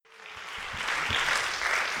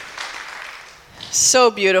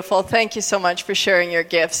So beautiful. Thank you so much for sharing your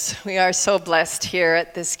gifts. We are so blessed here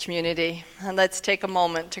at this community. And let's take a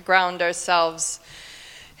moment to ground ourselves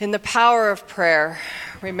in the power of prayer,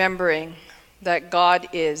 remembering that God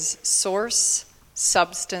is source,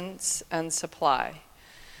 substance, and supply.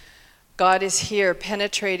 God is here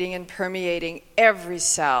penetrating and permeating every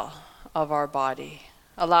cell of our body,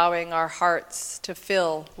 allowing our hearts to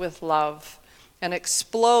fill with love and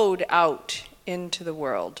explode out into the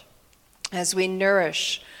world. As we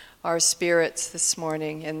nourish our spirits this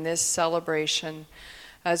morning in this celebration,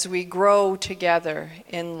 as we grow together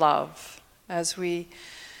in love, as we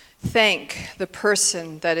thank the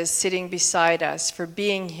person that is sitting beside us for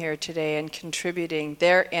being here today and contributing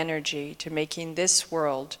their energy to making this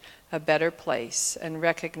world a better place, and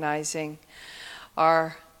recognizing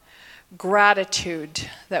our gratitude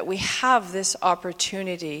that we have this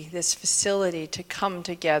opportunity, this facility to come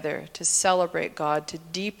together, to celebrate God, to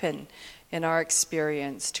deepen in our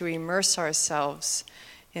experience, to immerse ourselves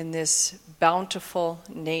in this bountiful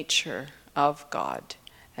nature of God.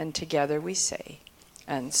 And together we say,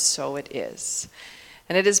 and so it is.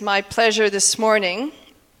 And it is my pleasure this morning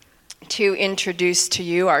to introduce to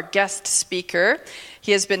you our guest speaker.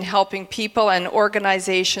 He has been helping people and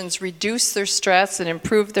organizations reduce their stress and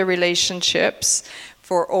improve their relationships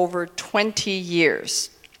for over 20 years.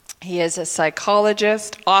 He is a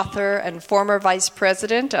psychologist, author, and former vice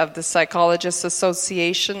president of the Psychologists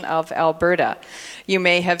Association of Alberta. You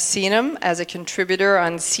may have seen him as a contributor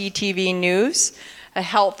on CTV News, a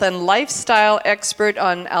health and lifestyle expert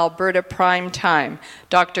on Alberta Prime Time.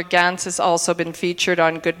 Dr. Gans has also been featured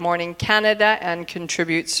on Good Morning Canada and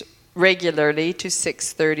contributes regularly to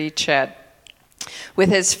 6:30 CHED. With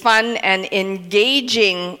his fun and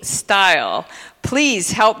engaging style,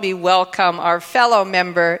 please help me welcome our fellow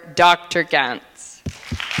member, Dr. Gans.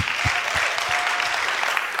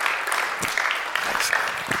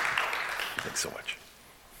 Thanks so much.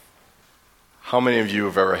 How many of you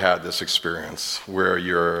have ever had this experience where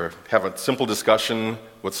you're having a simple discussion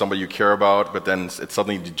with somebody you care about, but then it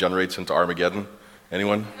suddenly degenerates into Armageddon?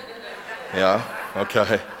 Anyone? Yeah?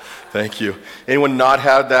 Okay. Thank you. Anyone not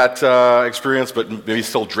had that experience but maybe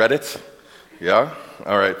still dread it? Yeah?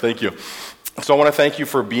 All right, thank you. So I want to thank you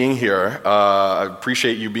for being here. I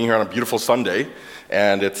appreciate you being here on a beautiful Sunday.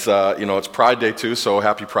 And it's, it's Pride Day too, so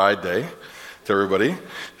happy Pride Day to everybody.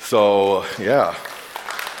 So, yeah.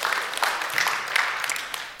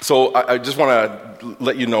 So I just want to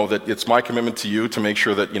let you know that it's my commitment to you to make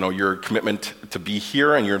sure that, your commitment to be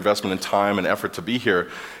here and your investment in time and effort to be here,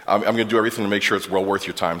 I'm going to do everything to make sure it's well worth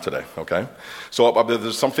your time today, okay? So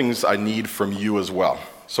there's some things I need from you as well.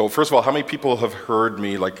 So first of all, how many people have heard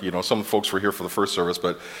me, some folks were here for the first service,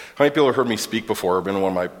 but how many people have heard me speak before or been in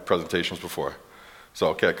one of my presentations before? So,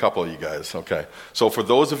 okay, a couple of you guys, okay. So for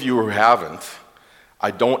those of you who haven't,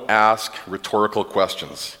 I don't ask rhetorical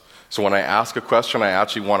questions. So when I ask a question, I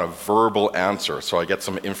actually want a verbal answer, so I get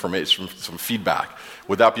some information, some feedback.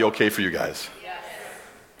 Would that be okay for you guys? Yes.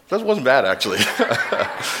 That wasn't bad, actually.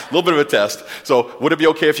 A little bit of a test. So would it be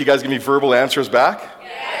okay if you guys give me verbal answers back?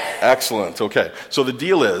 Yes. Excellent, okay. So the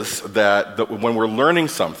deal is that when we're learning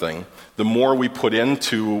something, the more we put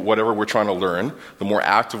into whatever we're trying to learn, the more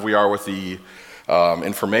active we are with the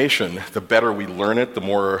information, the better we learn it, the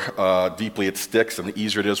more deeply it sticks, and the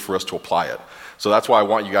easier it is for us to apply it. So that's why I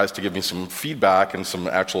want you guys to give me some feedback and some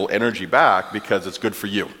actual energy back, because it's good for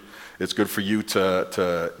you. It's good for you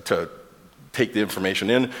to take the information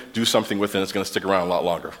in, do something with it, and it's going to stick around a lot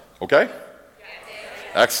longer. Okay?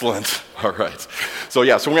 Excellent. All right. So we're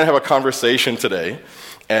going to have a conversation today,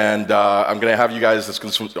 and I'm going to have you guys,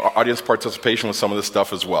 there's some audience participation with some of this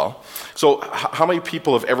stuff as well. So how many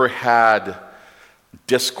people have ever had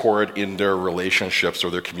discord in their relationships or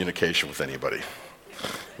their communication with anybody?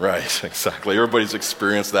 Right, exactly. Everybody's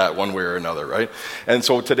experienced that one way or another, right? And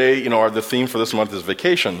so today, the theme for this month is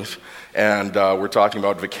vacations, and we're talking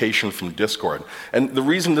about vacation from discord. And the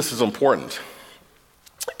reason this is important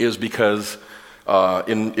is because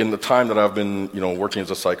in the time that I've been, working as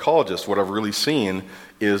a psychologist, what I've really seen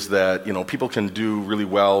is that, people can do really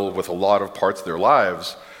well with a lot of parts of their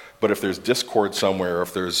lives, but if there's discord somewhere,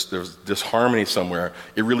 if there's disharmony somewhere,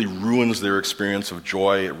 it really ruins their experience of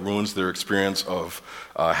joy, it ruins their experience of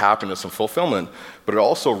happiness and fulfillment, but it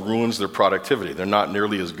also ruins their productivity. They're not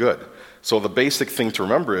nearly as good. So the basic thing to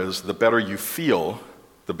remember is the better you feel,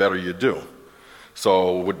 the better you do.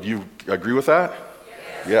 So would you agree with that?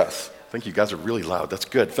 Yes. I think you guys are really loud. That's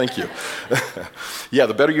good. Thank you. Yeah,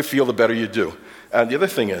 the better you feel, the better you do. And the other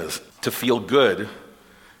thing is, to feel good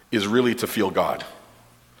is really to feel God.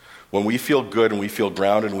 When we feel good and we feel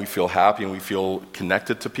grounded and we feel happy and we feel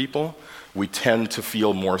connected to people, we tend to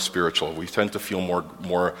feel more spiritual. We tend to feel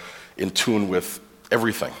more in tune with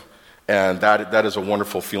everything. And that is a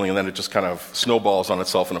wonderful feeling, and then it just kind of snowballs on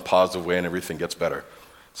itself in a positive way and everything gets better.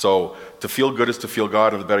 So to feel good is to feel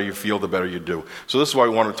God, and the better you feel, the better you do. So this is why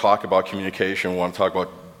we want to talk about communication, we want to talk about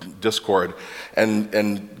Discord,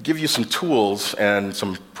 and give you some tools and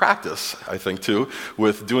some practice, I think, too,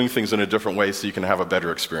 with doing things in a different way so you can have a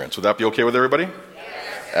better experience. Would that be okay with everybody?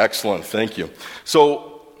 Yes. Excellent, thank you.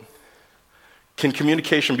 So, can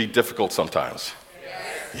communication be difficult sometimes?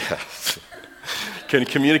 Yes. Yes. Can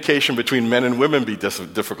communication between men and women be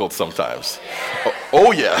difficult sometimes? Yes.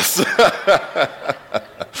 Oh yes.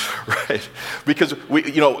 Right, because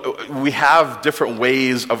we have different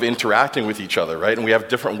ways of interacting with each other, right? And we have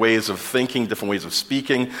different ways of thinking, different ways of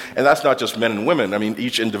speaking, and that's not just men and women. I mean,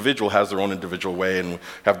 each individual has their own individual way and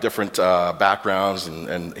have different backgrounds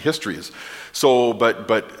and histories. So, but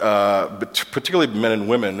particularly men and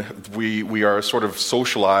women, we are sort of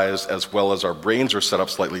socialized as well as our brains are set up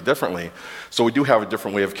slightly differently. So we do have a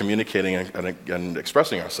different way of communicating and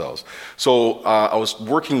expressing ourselves. So I was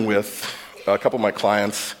working with a couple of my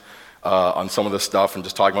clients on some of this stuff and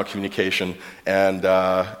just talking about communication. And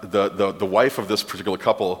the wife of this particular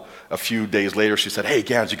couple, a few days later, she said, "Hey,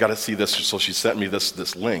 Gans, you got to see this." So she sent me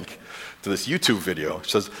this link to this YouTube video.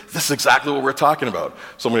 She says, "This is exactly what we're talking about."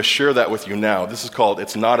 So I'm going to share that with you now. This is called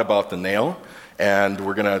 "It's Not About the Nail." And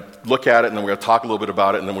we're going to look at it, and then we're going to talk a little bit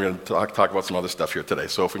about it, and then we're going to talk about some other stuff here today.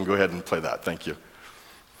 So if we can go ahead and play that. Thank you.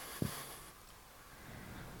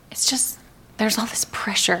 It's just, there's all this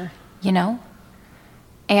pressure, you know?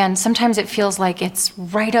 And sometimes it feels like it's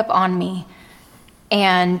right up on me,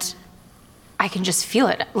 and I can just feel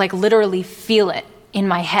it, like literally feel it in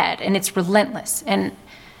my head, and it's relentless. And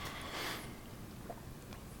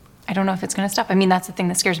I don't know if it's going to stop. I mean, that's the thing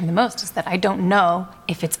that scares me the most, is that I don't know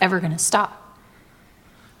if it's ever going to stop.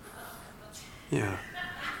 Yeah.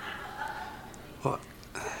 Well,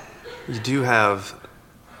 you do have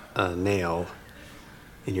a nail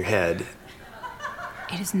in your head.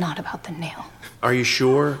 It is not about the nail. Are you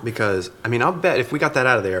sure? Because, I mean, I'll bet if we got that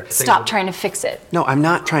out of there... Stop trying to fix it. No, I'm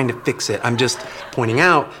not trying to fix it. I'm just pointing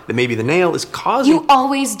out that maybe the nail is causing... You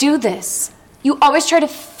always do this. You always try to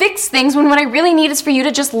fix things when what I really need is for you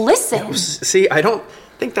to just listen. Yeah, see, I don't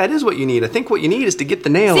think that is what you need. I think what you need is to get the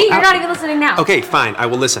nail See, you're out. not even listening now. Okay, fine. I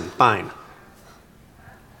will listen. Fine.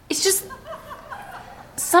 It's just...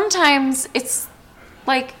 Sometimes it's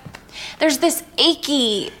like there's this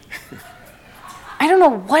achy... I don't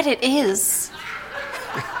know what it is.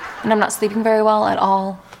 And I'm not sleeping very well at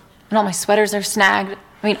all. And all my sweaters are snagged.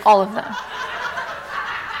 I mean, all of them.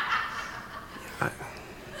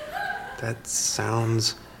 That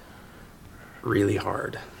sounds really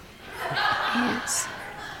hard. It is.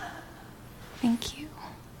 Thank you.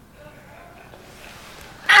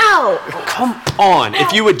 Ow! Oh, come on.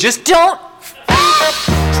 If you would just... Don't...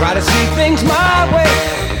 Try to see things my way.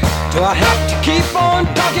 Do I have to keep on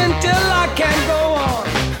talking till I can't go on?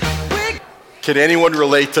 Can anyone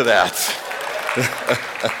relate to that?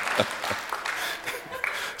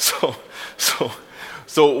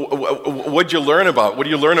 So what'd you learn about? What do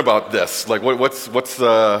you learn about this? Like, what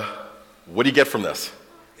do you get from this?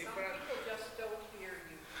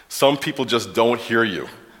 Some people just don't hear you.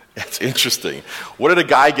 That's interesting. What did a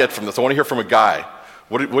guy get from this? I want to hear from a guy.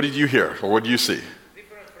 What did you hear, or what do you see?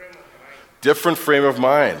 Different frame of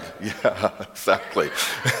mind. Yeah, exactly.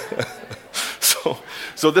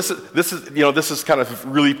 So this is kind of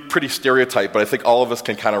really pretty stereotyped, but I think all of us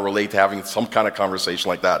can kind of relate to having some kind of conversation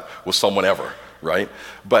like that with someone ever, right?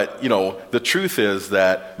 But the truth is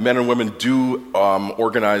that men and women do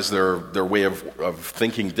organize their way of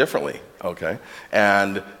thinking differently. Okay,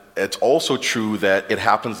 and it's also true that it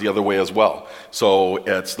happens the other way as well. So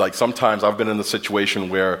it's like sometimes I've been in the situation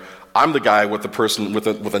where I'm the guy with the person with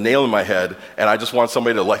a nail in my head, and I just want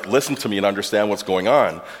somebody to like listen to me and understand what's going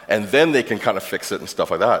on, and then they can kind of fix it and stuff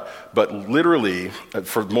like that. But literally,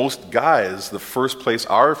 for most guys, the first place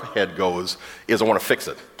our head goes is I want to fix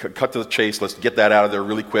it. Cut to the chase. Let's get that out of there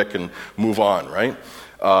really quick and move on, right?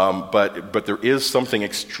 But there is something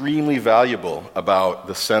extremely valuable about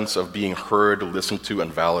the sense of being heard, listened to, and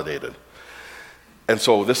validated. And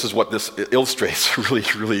so this is what this illustrates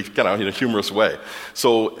really kind of in a humorous way.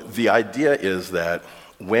 So the idea is that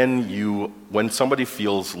when somebody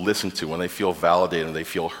feels listened to, when they feel validated, and they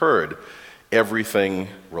feel heard, everything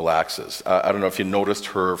relaxes. I don't know if you noticed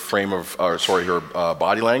her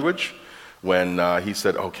body language when he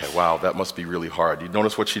said, "Okay, wow, that must be really hard." You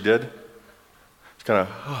notice what she did? It's kind of,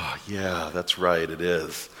 "Oh yeah, that's right, it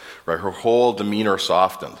is." Right, her whole demeanor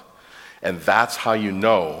softened. And that's how you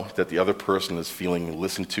know that the other person is feeling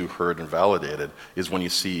listened to, heard, and validated, is when you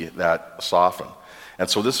see that soften. And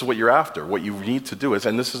so this is what you're after. What you need to do is,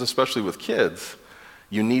 and this is especially with kids,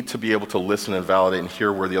 you need to be able to listen and validate and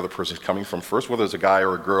hear where the other person's coming from first, whether it's a guy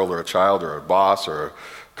or a girl or a child or a boss or a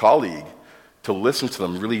colleague, to listen to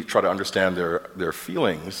them, really try to understand their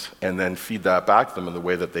feelings, and then feed that back to them in the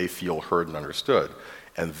way that they feel heard and understood.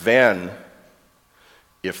 And then,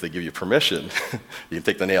 if they give you permission, you can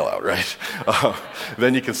take the nail out, right?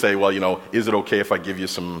 Then you can say, well, is it okay if I give you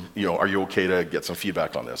some, are you okay to get some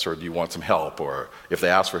feedback on this? Or do you want some help? Or if they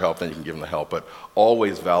ask for help, then you can give them the help. But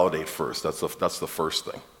always validate first. That's the first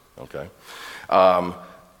thing, okay?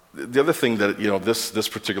 The other thing that, this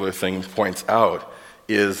particular thing points out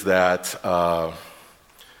is that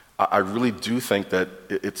I really do think that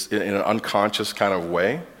it's in an unconscious kind of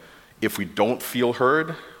way. If we don't feel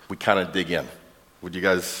heard, we kind of dig in. Would you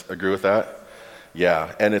guys agree with that?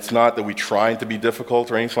 Yeah, and it's not that we're trying to be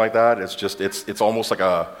difficult or anything like that. It's just, it's almost like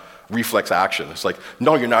a reflex action. It's like,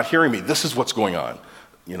 no, you're not hearing me. This is what's going on,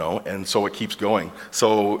 and so it keeps going.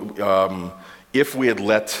 So if we had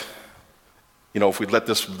let, if we'd let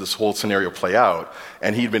this whole scenario play out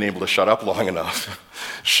and he'd been able to shut up long enough,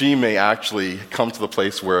 she may actually come to the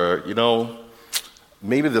place where,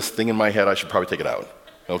 maybe this thing in my head, I should probably take it out.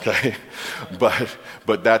 Okay,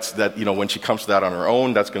 but that's that. When she comes to that on her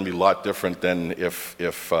own, that's going to be a lot different than if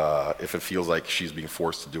it feels like she's being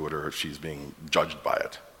forced to do it or if she's being judged by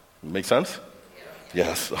it. Make sense?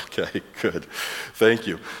 Yes. Okay. Good. Thank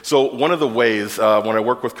you. So one of the ways when I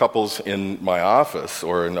work with couples in my office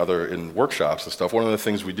or in workshops and stuff, one of the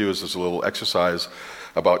things we do is this little exercise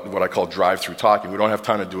about what I call drive-through talking. We don't have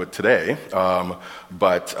time to do it today,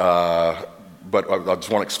 but I just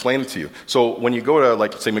want to explain it to you. So when you go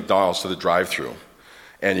to, say, McDonald's to the drive-thru,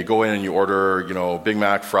 and you go in and you order, Big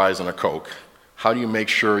Mac, fries, and a Coke, how do you make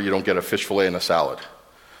sure you don't get a fish fillet and a salad?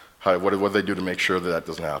 What do they do to make sure that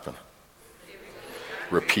doesn't happen?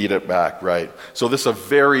 Repeat it back, right. So this is a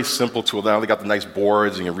very simple tool. Now they got the nice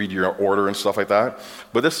boards, and you read your order and stuff like that.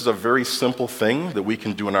 But this is a very simple thing that we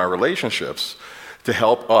can do in our relationships to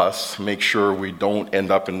help us make sure we don't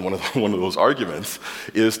end up in one of those arguments,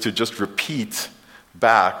 is to just repeat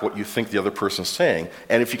back what you think the other person's saying.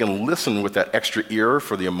 And if you can listen with that extra ear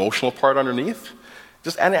for the emotional part underneath,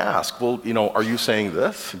 just ask, well, are you saying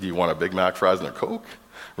this? Do you want a Big Mac, fries, and a Coke?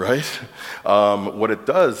 Right? What it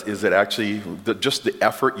does is it actually, just the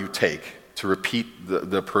effort you take to repeat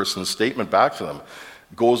the person's statement back to them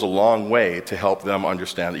goes a long way to help them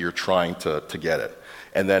understand that you're trying to get it.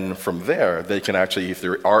 And then from there, they can actually, if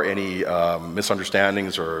there are any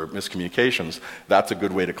misunderstandings or miscommunications, that's a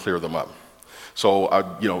good way to clear them up.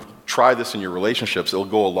 So, try this in your relationships. It'll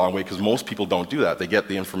go a long way, because most people don't do that. They get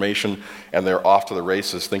the information and they're off to the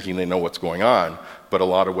races thinking they know what's going on, but a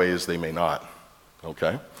lot of ways they may not.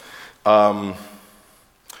 Okay?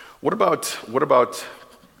 What about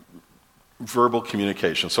verbal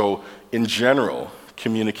communication? So, in general,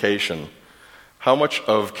 communication, how much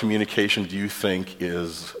of communication do you think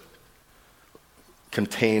is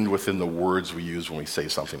contained within the words we use when we say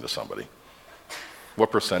something to somebody?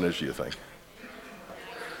 What percentage do you think?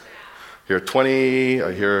 Here 20,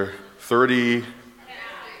 I hear 30,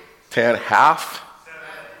 10, half?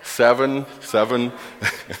 7.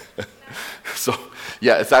 So,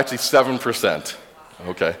 yeah, it's actually 7%.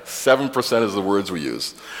 Okay, 7% is the words we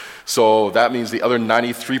use. So that means the other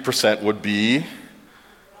 93% would be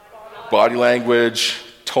body language,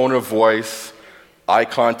 tone of voice, eye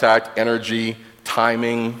contact, energy,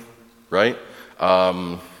 timing, right?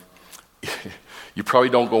 You probably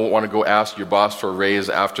don't want to go ask your boss for a raise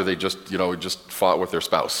after they just fought with their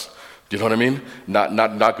spouse. Do you know what I mean?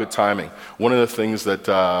 Not good timing. One of the things that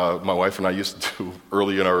my wife and I used to do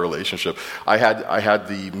early in our relationship, I had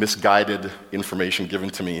the misguided information given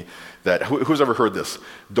to me that, who's ever heard this?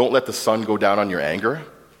 Don't let the sun go down on your anger.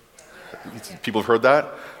 People have heard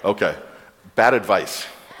that? Okay. Bad advice,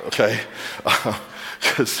 okay?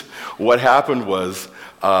 Because what happened was,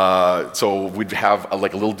 so we'd have a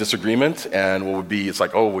little disagreement, and what would be, it's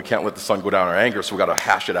like, oh, we can't let the sun go down our anger, so we got to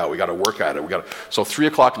hash it out. We got to work at it. So 3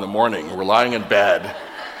 o'clock in the morning, we're lying in bed,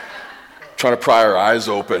 trying to pry our eyes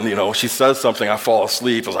open. She says something, I fall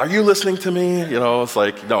asleep. I was like, are you listening to me? It's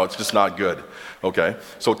like, no, it's just not good. Okay,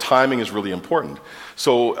 so timing is really important.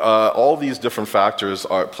 So all these different factors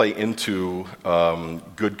play into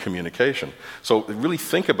good communication. So really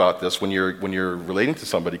think about this when you're relating to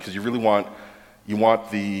somebody, because you really want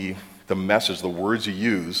the message, the words you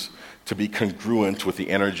use, to be congruent with the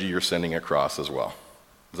energy you're sending across as well.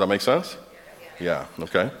 Does that make sense? Yeah.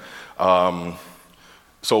 Okay.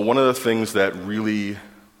 So one of the things that really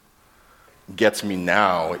gets me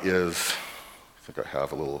now is, I think I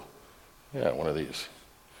have a little, one of these.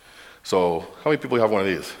 So how many people have one of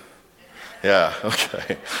these? Yeah,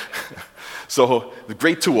 okay. So the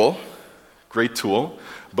great tool,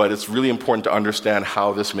 but it's really important to understand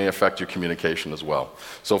how this may affect your communication as well.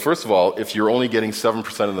 So first of all, if you're only getting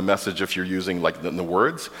 7% of the message if you're using like the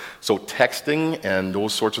words, so texting and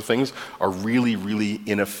those sorts of things are really, really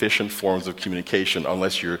inefficient forms of communication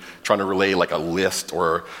unless you're trying to relay like a list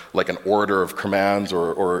or like an order of commands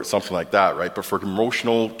or something like that, right? But for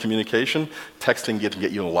emotional communication, texting can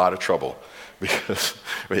get you in a lot of trouble. Because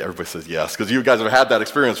everybody says yes, because you guys have had that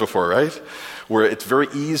experience before, right? Where it's very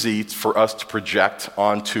easy for us to project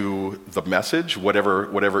onto the message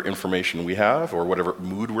whatever information we have or whatever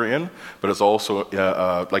mood we're in, but it's also,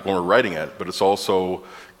 like when we're writing it, but it's also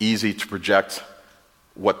easy to project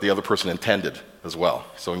what the other person intended as well,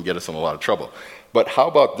 so it can get us in a lot of trouble. But how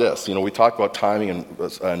about this? You know, we talked about timing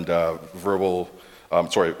and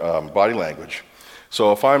body language.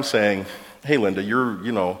 So if I'm saying, hey Linda,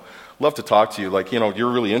 love to talk to you. Like, you're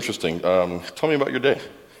really interesting. Tell me about your day.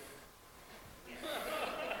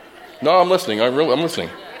 No, I'm listening. I'm listening.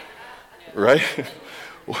 Right?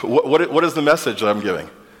 What is the message that I'm giving?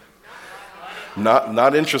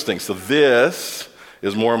 Not interesting. So this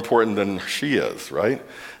is more important than she is, right?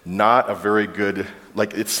 Not a very good,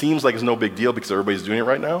 like it seems like it's no big deal because everybody's doing it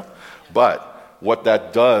right now. But what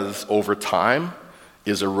that does over time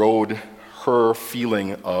is erode her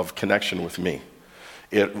feeling of connection with me.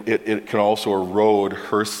 It can also erode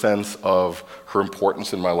her sense of her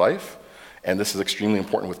importance in my life. And this is extremely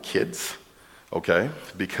important with kids, okay?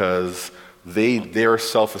 Because their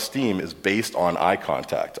self-esteem is based on eye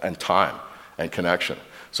contact and time and connection.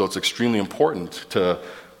 So it's extremely important to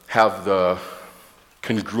have the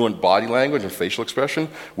congruent body language and facial expression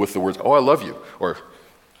with the words, oh, I love you, or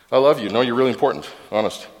I love you. No, you're really important,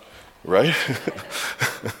 honest, right?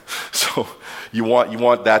 So you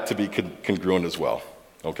want that to be congruent as well.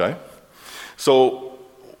 Okay? So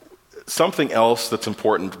something else that's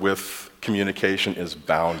important with communication is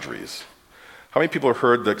boundaries. How many people have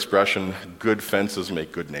heard the expression, good fences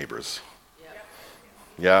make good neighbors?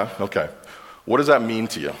 Yeah? Okay. What does that mean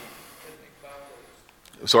to you?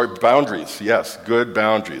 Sorry, boundaries. Yes, good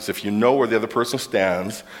boundaries. If you know where the other person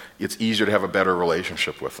stands, it's easier to have a better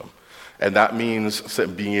relationship with them. And that means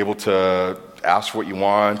being able to ask for what you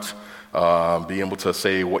want, being able to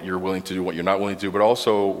say what you're willing to do, what you're not willing to do, but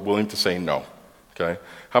also willing to say no, okay?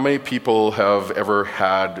 How many people have ever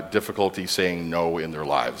had difficulty saying no in their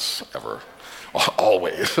lives, ever?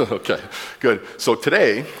 Always, okay, good. So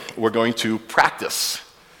today, we're going to practice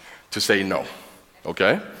to say no,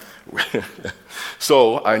 okay?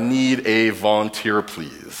 So I need a volunteer,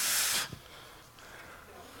 please.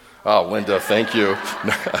 Oh, Linda, thank you.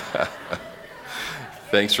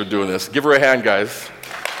 Thanks for doing this. Give her a hand, guys.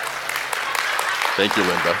 Thank you,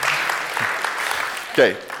 Linda.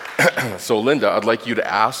 Okay, so Linda, I'd like you to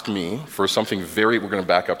ask me for something we're going to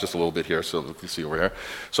back up just a little bit here so we can see over here.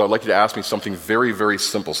 So I'd like you to ask me something very, very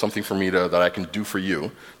simple, something for me that I can do for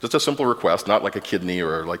you. Just a simple request, not like a kidney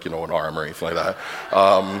or like, an arm or anything like that.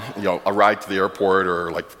 A ride to the airport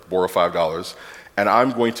or like borrow $5. And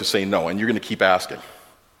I'm going to say no, and you're going to keep asking.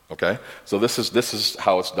 Okay? So this is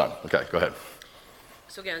how it's done. Okay, go ahead.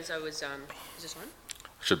 So again, is this on?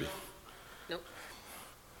 Should be. Nope.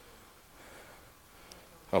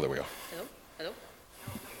 Oh, there we go. Hello?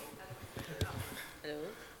 Hello?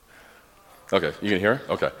 Okay, you can hear?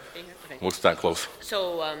 Okay. Can you hear? Okay. We'll stand close.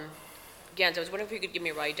 So, Gans, I was wondering if you could give me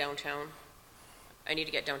a ride downtown. I need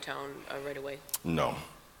to get downtown right away. No.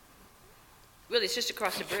 Really, it's just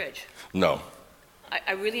across the bridge. No.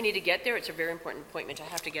 I really need to get there. It's a very important appointment. I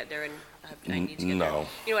have to get there, and I need to get there. No.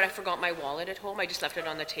 You know what? I forgot my wallet at home. I just left it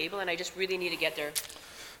on the table, and I just really need to get there.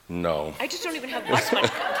 No. I just don't even have bus money.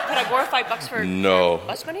 Could I borrow $5 for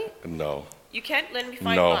bus money? No. You can't lend me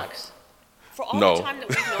 $5? No. For all the time that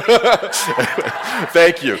we've known each other.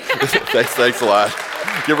 Thank you. Thanks a lot.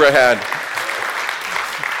 Give her a hand.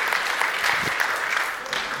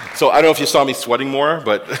 So I don't know if you saw me sweating more,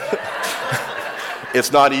 but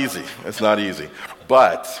it's not easy. It's not easy.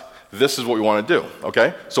 But this is what we want to do,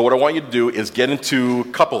 okay? So what I want you to do is get into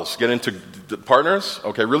couples, get into partners,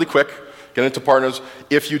 okay, really quick. Get into partners.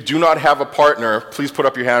 If you do not have a partner, please put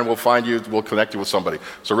up your hand. We'll find you. We'll connect you with somebody.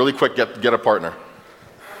 So really quick, get a partner.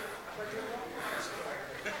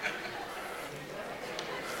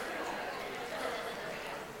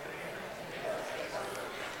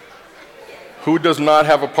 Who does not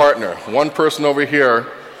have a partner? One person over here.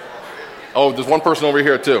 Oh, there's one person over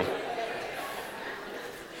here too.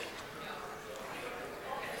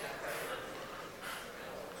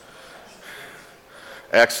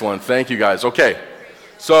 Excellent. Thank you, guys. Okay.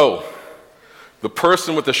 So, the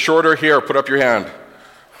person with the shorter hair, put up your hand.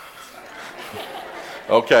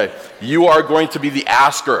 Okay. You are going to be the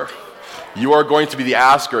asker. You are going to be the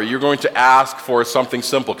asker. You're going to ask for something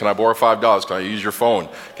simple. Can I borrow $5? Can I use your phone?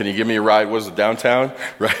 Can you give me a ride? What is it, downtown?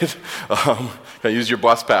 Right? Can I use your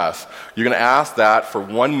bus pass? You're going to ask that for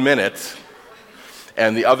 1 minute,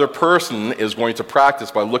 and the other person is going to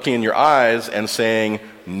practice by looking in your eyes and saying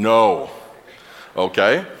no.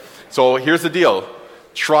 Okay? So here's the deal.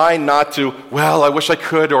 Try not to, well, I wish I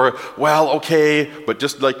could, or, well, okay, but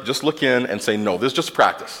just look in and say no. This is just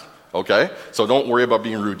practice. Okay? So don't worry about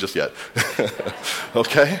being rude just yet.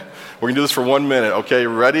 Okay? We're going to do this for 1 minute. Okay,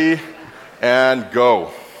 ready? And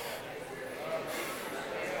go.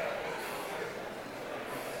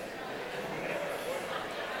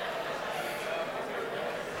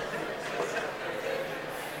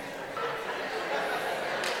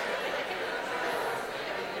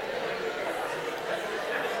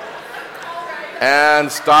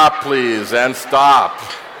 And stop, please, and stop.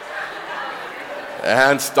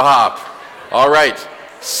 And stop. All right,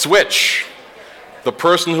 switch. The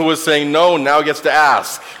person who was saying no now gets to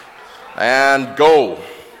ask. And go.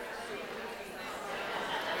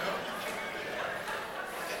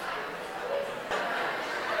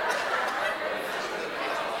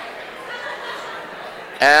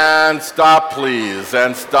 And stop, please,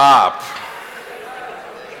 and stop.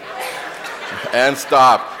 And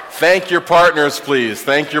stop. Thank your partners, please.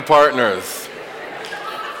 Thank your partners.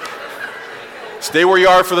 Stay where you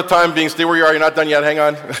are for the time being. Stay where you are. You're not done yet. Hang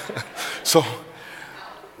on. So,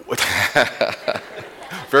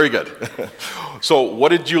 very good. So, what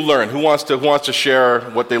did you learn? Who wants to share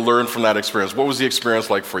what they learned from that experience? What was the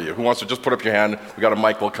experience like for you? Who wants to just put up your hand? We got a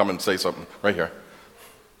mic. We'll come and say something right here.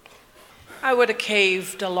 I would have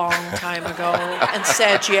caved a long time ago and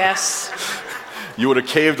said yes. You would have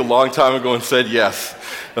caved a long time ago and said yes.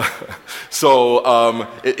 So,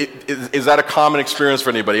 is that a common experience for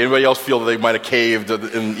anybody? Anybody else feel that they might have caved?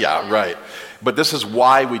 Yeah, right. But this is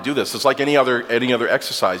why we do this. It's like any other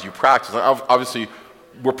exercise you practice. Obviously,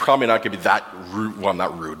 we're probably not going to be that rude. Well,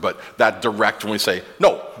 not rude, but that direct when we say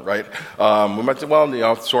no, right? We might say,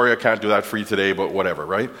 well, sorry, I can't do that for you today, but whatever,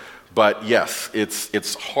 right? But yes,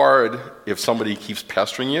 it's hard if somebody keeps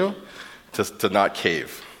pestering you to not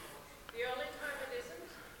cave.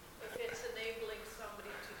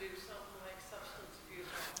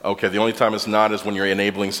 Okay, the only time it's not is when you're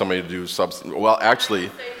enabling somebody to do substance. Well, actually,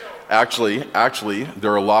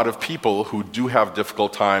 there are a lot of people who do have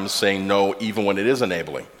difficult times saying no, even when it is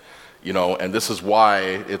enabling. And this is why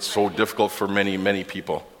it's so difficult for many, many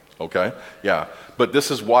people. Okay, yeah, but this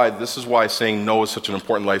is why saying no is such an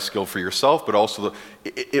important life skill for yourself, but also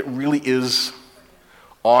it really is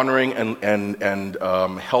honoring and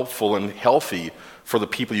helpful and healthy for the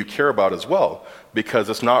people you care about as well, because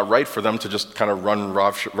it's not right for them to just kind of run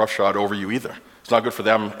roughshod over you either. It's not good for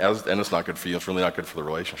them, and it's not good for you. It's really not good for the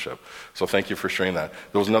relationship. So thank you for sharing that.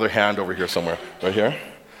 There was another hand over here somewhere. Right here?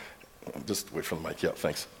 Just wait for the mic. Yeah,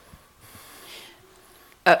 thanks.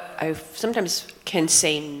 I sometimes can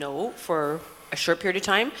say no for a short period of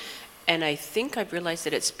time, and I think I've realized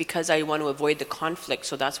that it's because I want to avoid the conflict,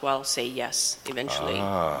 so that's why I'll say yes eventually.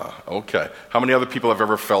 Okay. How many other people have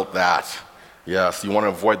ever felt that? Yes, you want to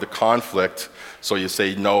avoid the conflict, so you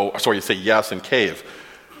say no, sorry, you say yes and cave.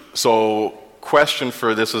 So, question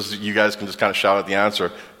for this is, you guys can just kind of shout out the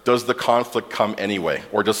answer. Does the conflict come anyway?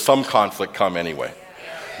 Or does some conflict come anyway?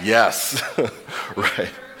 Yes.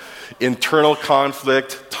 Right. Internal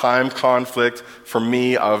conflict, time conflict. For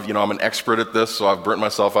me, I'm an expert at this, so I've burnt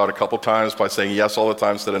myself out a couple times by saying yes all the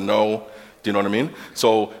time instead of no. Do you know what I mean?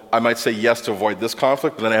 So I might say yes to avoid this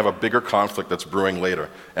conflict, but then I have a bigger conflict that's brewing later.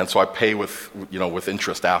 And so I pay with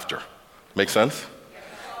interest after. Make sense?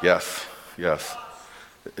 Yes.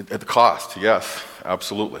 At the cost, yes.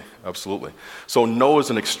 Absolutely. So no is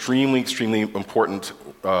an extremely, extremely important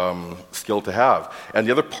skill to have. And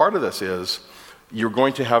the other part of this is you're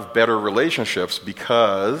going to have better relationships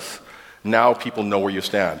because now people know where you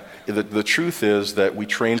stand. The truth is that we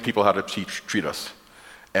train people how to treat us.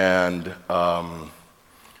 And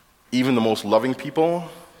even the most loving people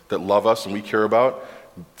that love us and we care about,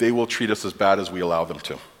 they will treat us as bad as we allow them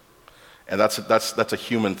to. And that's a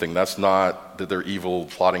human thing. That's not that they're evil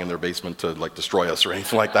plotting in their basement to destroy us or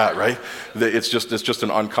anything like that, right? It's just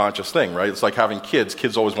an unconscious thing, right? It's like having kids.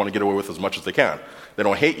 Kids always want to get away with as much as they can. They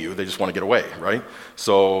don't hate you, they just want to get away, right?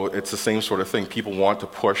 So it's the same sort of thing. People want to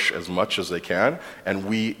push as much as they can,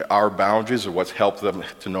 and our boundaries are what's helped them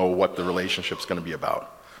to know what the relationship's going to be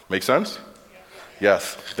about. Make sense?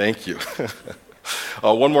 Yes, thank you.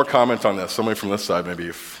 One more comment on this. Somebody from this side,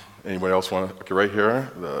 maybe. Anybody else want to? Okay, right here.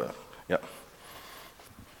 Yeah.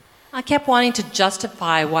 I kept wanting to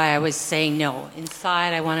justify why I was saying no.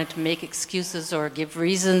 Inside, I wanted to make excuses or give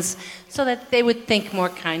reasons so that they would think more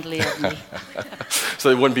kindly of me. So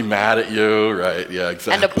they wouldn't be mad at you, right? Yeah,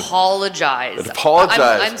 exactly. And apologize. And apologize.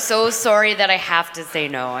 I'm so sorry that I have to say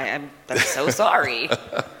no. I'm so sorry.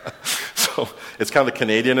 So it's kind of the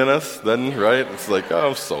Canadian in us then, right? It's like, oh,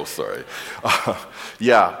 I'm so sorry.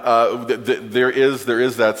 There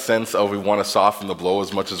is that sense of we want to soften the blow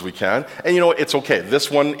as much as we can. And it's okay. This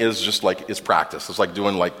one is just like, it's practice. It's like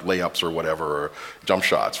doing like layups or whatever, or jump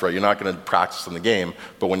shots, right? You're not going to practice in the game,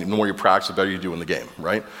 but the more you practice, the better you do in the game,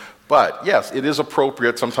 right? But yes, it is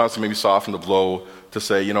appropriate sometimes to maybe soften the blow, to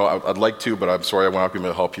say, I'd like to, but I'm sorry, I won't be able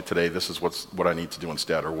to help you today. This is what I need to do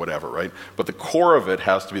instead, or whatever, right? But the core of it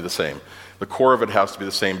has to be the same. The core of it has to be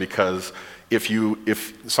the same, because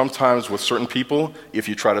if sometimes with certain people, if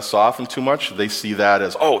you try to soften too much, they see that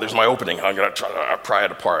as, oh, there's my opening, I'm going to try to pry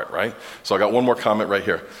it apart, right? So I got one more comment right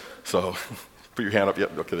here. So put your hand up.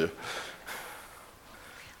 Yep, okay there.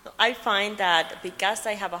 I find that because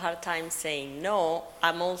I have a hard time saying no,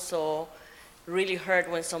 I'm also really hurt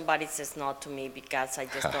when somebody says no to me, because I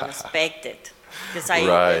just don't expect it. Because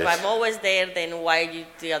if I'm always there, then why is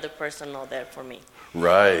the other person not there for me?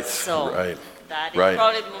 Right. So right. that is right.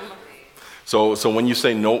 probably. So when you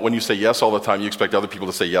say no, when you say yes all the time, you expect other people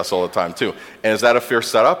to say yes all the time too. And is that a fair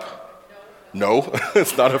setup? No,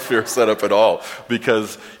 it's not a fair setup at all,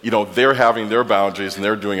 because they're having their boundaries and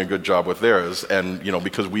they're doing a good job with theirs, and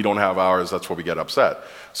because we don't have ours, that's why we get upset.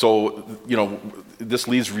 So this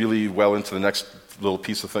leads really well into the next little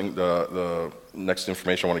piece of thing, the next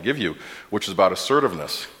information I want to give you, which is about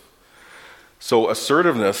assertiveness. So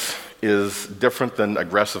assertiveness is different than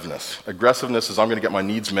aggressiveness. Aggressiveness is, I'm going to get my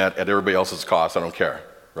needs met at everybody else's cost. I don't care,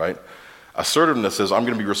 right? Assertiveness is, I'm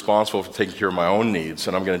going to be responsible for taking care of my own needs,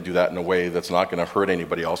 and I'm going to do that in a way that's not going to hurt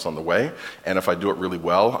anybody else on the way. And if I do it really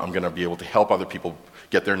well, I'm going to be able to help other people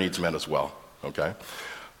get their needs met as well, okay?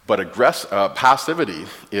 But passivity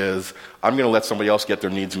is, I'm going to let somebody else get their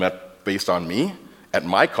needs met based on me, at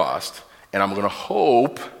my cost, and I'm going to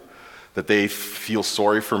hope that they feel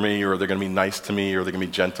sorry for me, or they're going to be nice to me, or they're going to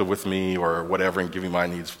be gentle with me, or whatever, and give me my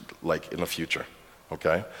needs like in the future,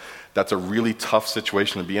 okay? That's a really tough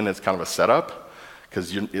situation to be in. It's kind of a setup,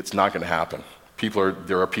 because it's not going to happen.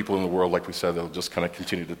 There are people in the world, like we said, that'll just kind of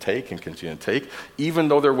continue to take and continue to take, even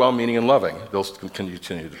though they're well-meaning and loving. They'll continue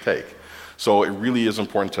to take. So it really is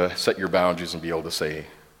important to set your boundaries and be able to say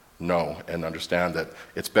no, and understand that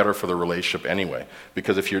it's better for the relationship anyway.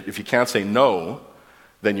 Because if you can't say no,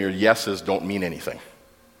 then your yeses don't mean anything.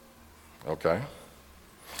 Okay?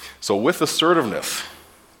 So with assertiveness,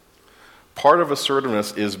 part of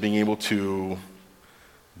assertiveness is being able to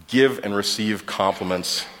give and receive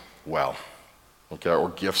compliments well, okay, or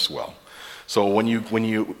gifts well. So my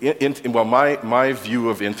view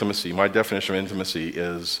of intimacy, my definition of intimacy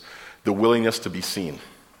is the willingness to be seen.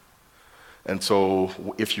 And so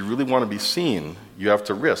if you really want to be seen, you have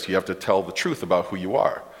to risk. You have to tell the truth about who you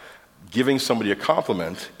are. Giving somebody a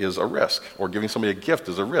compliment is a risk, or giving somebody a gift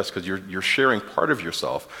is a risk, because you're sharing part of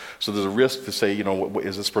yourself. So there's a risk to say,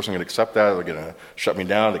 is this person going to accept that? Are they going to shut me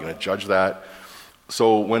down? Are they going to judge that?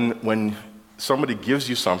 So when somebody gives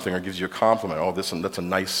you something or gives you a compliment, that's a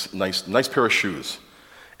nice pair of shoes,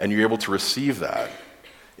 and you're able to receive that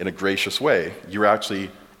in a gracious way, you're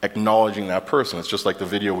actually acknowledging that person. It's just like the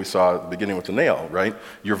video we saw at the beginning with the nail, right?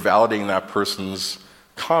 You're validating that person's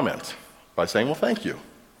comment by saying, well, thank you.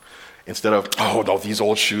 Instead of, oh, no, these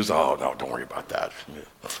old shoes, oh, no, don't worry about that.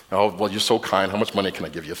 Oh, well, you're so kind. How much money can I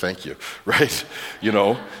give you? Thank you, right?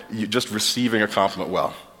 You just receiving a compliment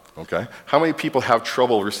well, okay? How many people have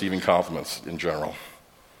trouble receiving compliments in general?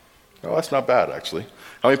 Oh, that's not bad, actually.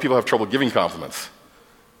 How many people have trouble giving compliments?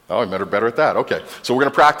 Oh, you're better at that. Okay, so we're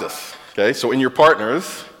going to practice, okay? So in your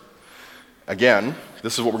partners, again,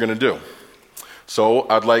 this is what we're going to do. So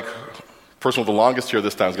I'd like, person with the longest hair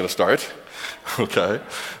this time is going to start. Okay,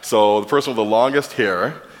 so the person with the longest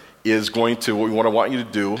hair is going to, what we want you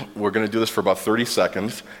to do, we're going to do this for about 30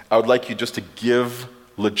 seconds. I would like you just to give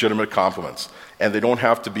legitimate compliments. And they don't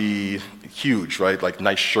have to be huge, right? Like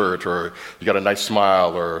nice shirt, or you got a nice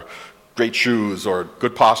smile, or great shoes, or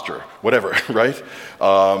good posture, whatever, right?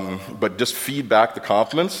 But just feed back the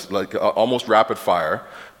compliments, like almost rapid fire.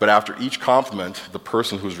 But after each compliment, the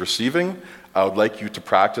person who's receiving, I would like you to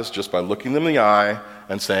practice just by looking them in the eye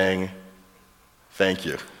and saying, thank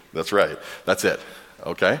you. That's right. That's it.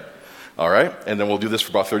 Okay? All right? And then we'll do this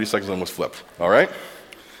for about 30 seconds and then we'll flip. All right?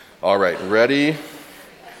 All right. Ready?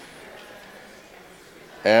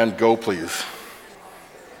 And go, please.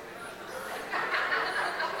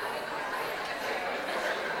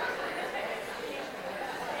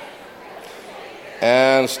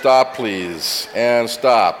 And stop, please. And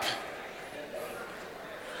stop.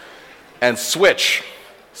 And switch.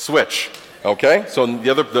 Switch. Okay? So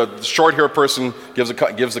the short-haired person gives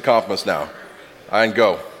the compliments now. And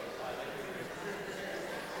go.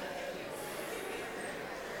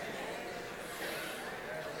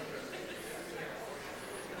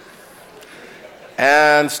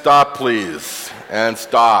 And stop, please. And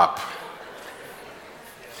stop.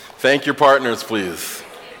 Thank your partners, please.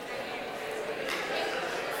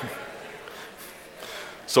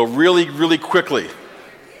 So really, really quickly,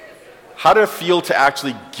 how did it feel to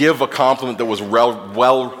actually give a compliment that was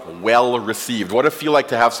well received? What did it feel like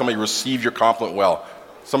to have somebody receive your compliment well?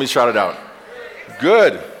 Somebody shout it out.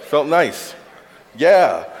 Good. Felt nice.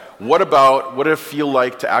 Yeah. What did it feel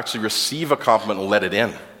like to actually receive a compliment and let it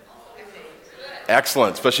in?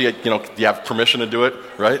 Excellent. Especially, you have permission to do it,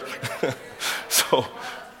 right? So,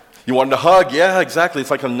 you wanted to hug? Yeah, exactly.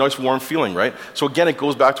 It's like a nice warm feeling, right? So again, it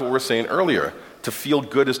goes back to what we were saying earlier. To feel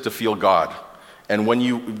good is to feel God. And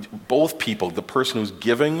when both people, the person who's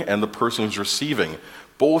giving and the person who's receiving,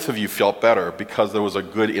 both of you felt better because there was a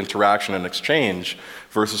good interaction and exchange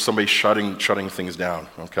versus somebody shutting things down,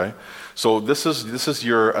 okay? So this is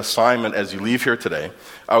your assignment as you leave here today.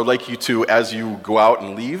 I would like you to, as you go out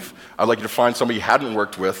and leave, I'd like you to find somebody you hadn't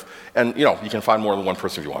worked with, and you can find more than one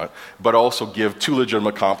person if you want, but also give 2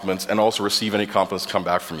 legitimate compliments and also receive any compliments that come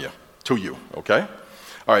back from you, to you, okay?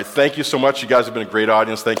 All right, thank you so much. You guys have been a great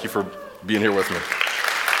audience. Thank you for being here with me.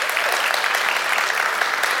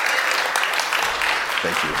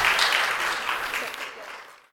 Thank you.